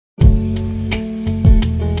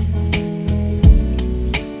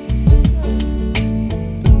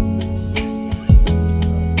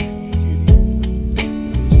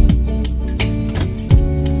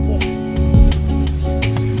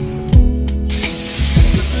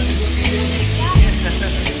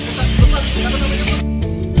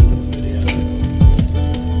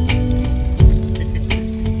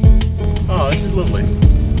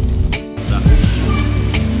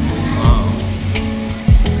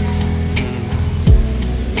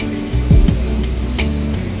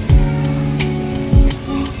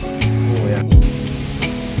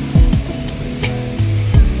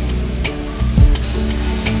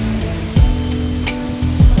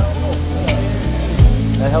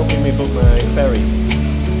They're helping me book my ferry.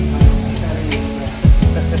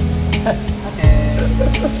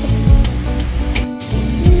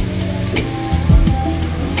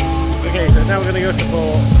 Okay, so now we're going to go to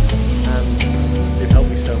port, and they've helped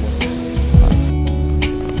me so much.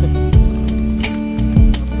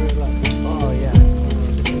 Oh yeah.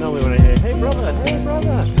 Normally when I hear, hey brother,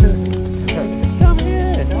 come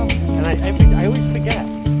here, and I always forget.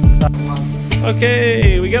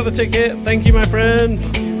 Okay, we got the ticket. Thank you, my friend.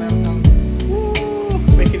 You're welcome.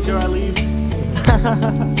 Woo, making sure I leave.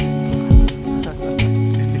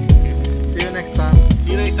 See you next time.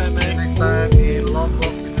 See you next time, mate. See you next time in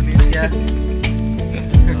Lombok, Indonesia.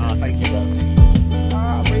 Oh, thank you, bro.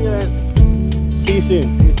 Ah, brilliant. See you soon.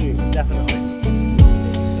 See you soon. Definitely.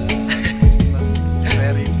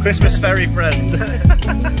 Christmas ferry friend.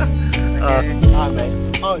 Ah, mate.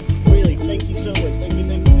 Oh, really? Thank you so much. Thank you.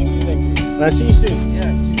 And I'll see you soon.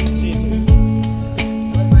 Yes. See you soon.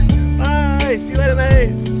 Bye. See you later,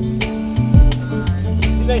 mate.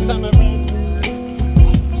 See you next time, my friend.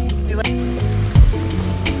 See you later.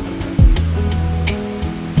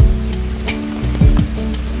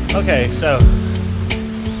 Okay, so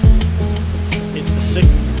it's the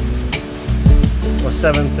 6th or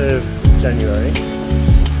 7th of January,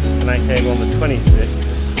 and I came on the 26th,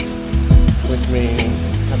 which means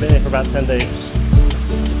I've been here for about 10 days.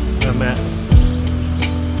 I met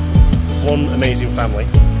one amazing family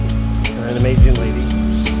and an amazing lady,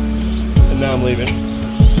 and now I'm leaving.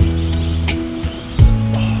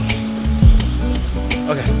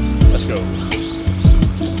 Okay, let's go.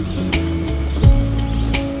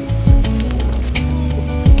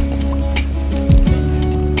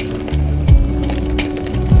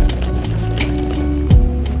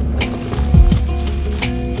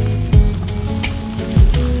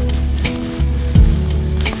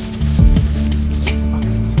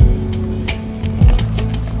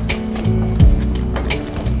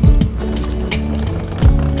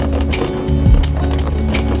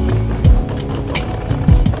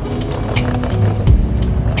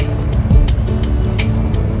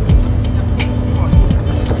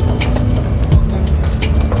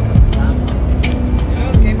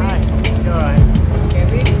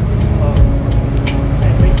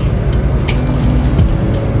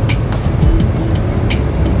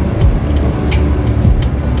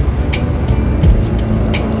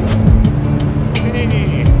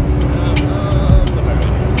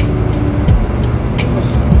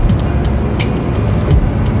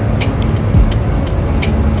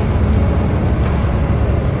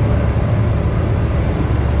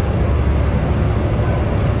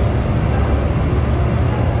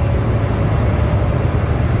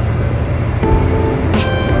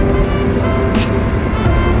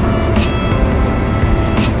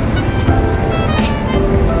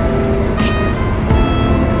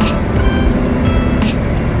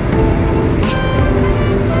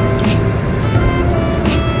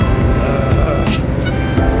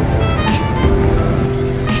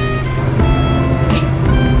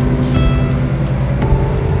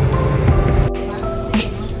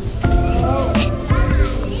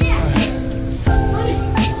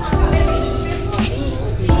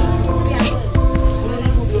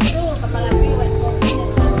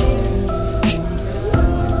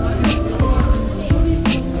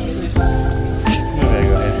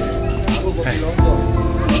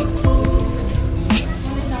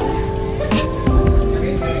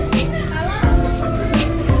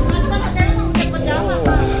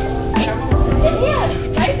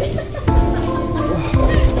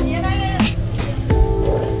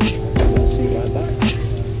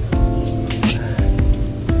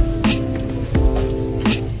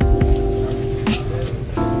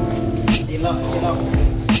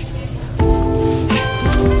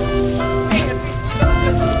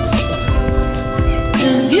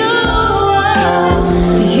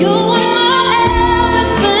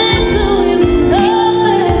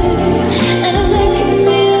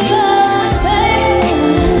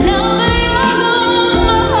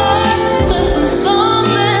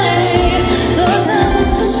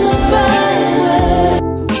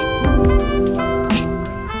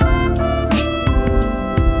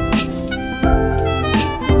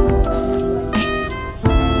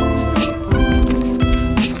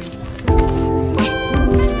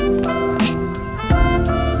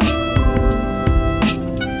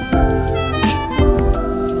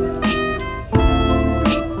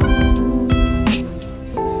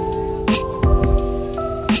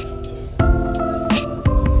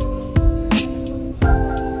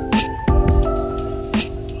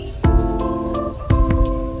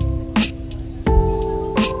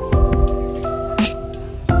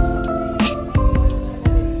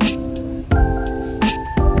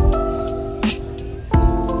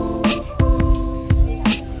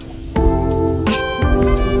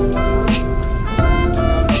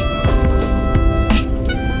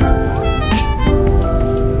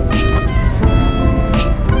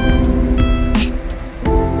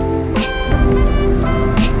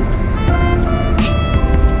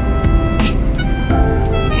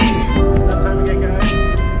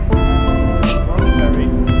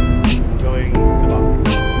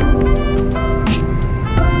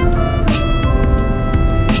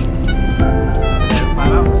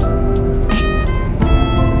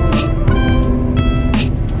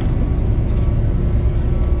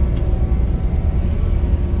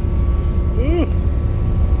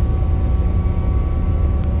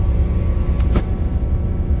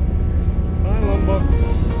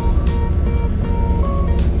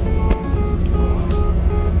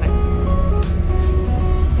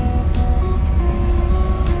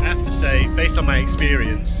 based on my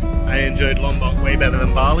experience, I enjoyed Lombok way better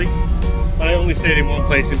than Bali. But I only stayed in one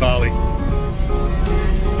place in Bali.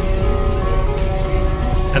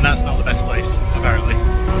 And that's not the best place, apparently.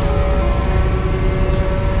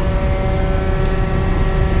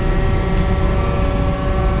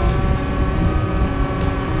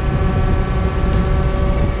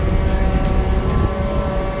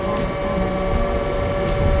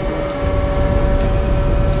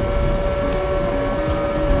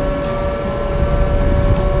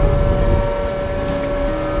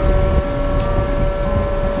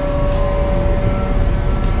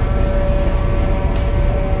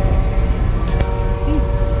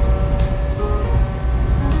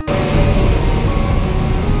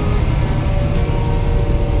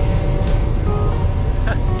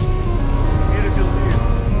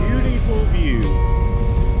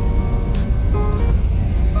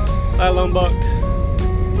 Hi Lombok.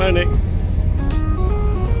 Hi Nick.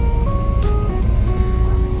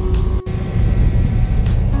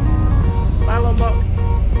 Bye Lombok.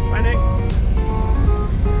 Bye Nick.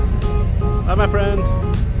 Bye my friend.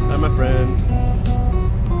 Bye my friend.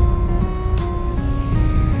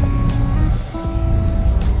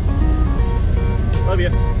 Love you.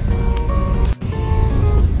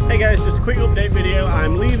 Hey guys, just a quick update video.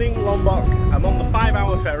 I'm leaving Lombok. I'm on the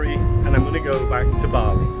 5-hour ferry and I'm going to go back to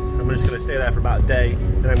Bali. I'm just going to stay there for about a day,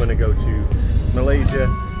 then I'm going to go to Malaysia,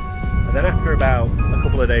 and then after about a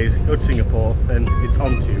couple of days go to Singapore, then it's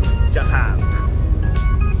on to Japan.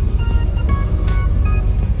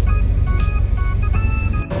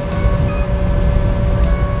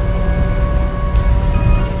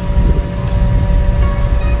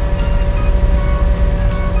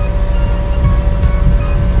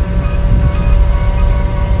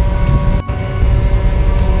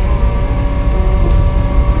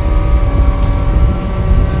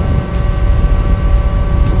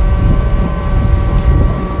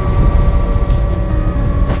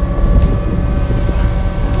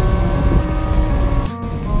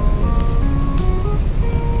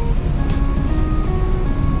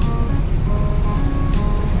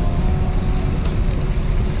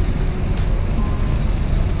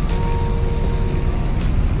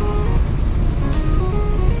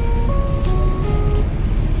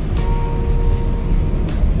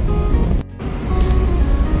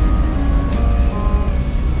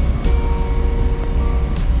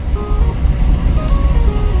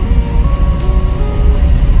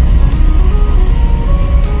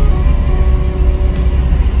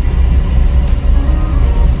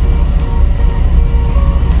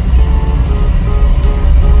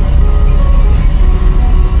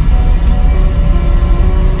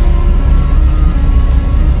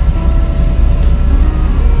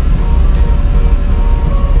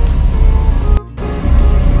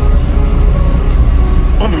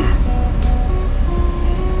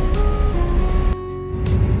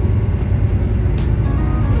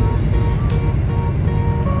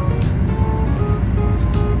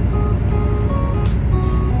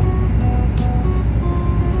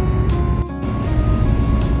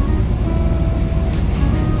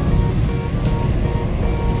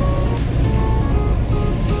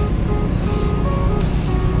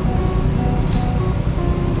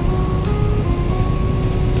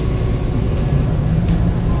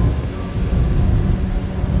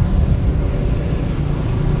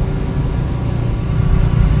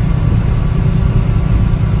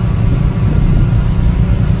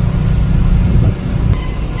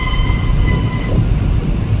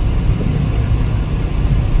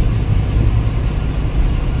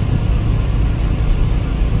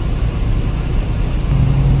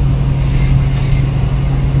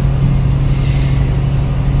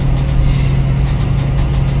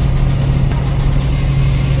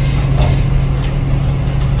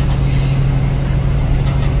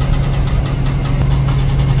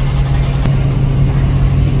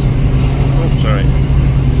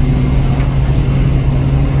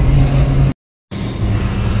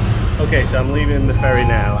 Okay, so I'm leaving the ferry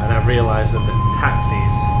now and I've realised that the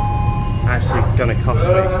taxi's actually going to cost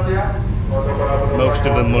me most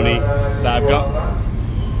of the money that I've got.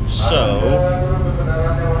 So,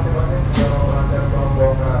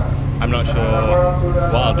 I'm not sure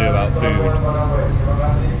what I'll do about food.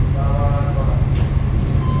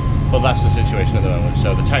 But that's the situation at the moment.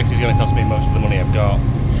 So the taxi's going to cost me most of the money I've got.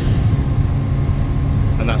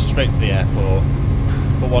 And that's straight to the airport.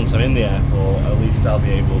 But once I'm in the airport, at least I'll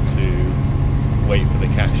be able to wait for the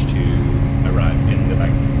cash to arrive in the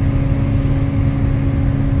bank.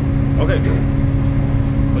 Okay,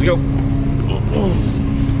 let's go.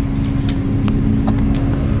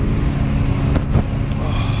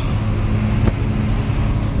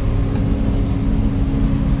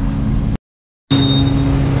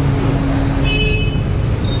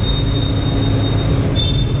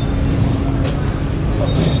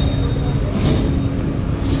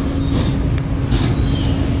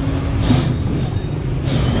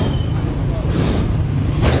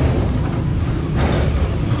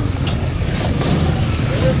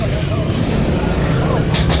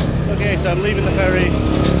 so I'm leaving the ferry.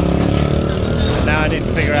 And now I need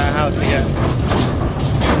to figure out how to get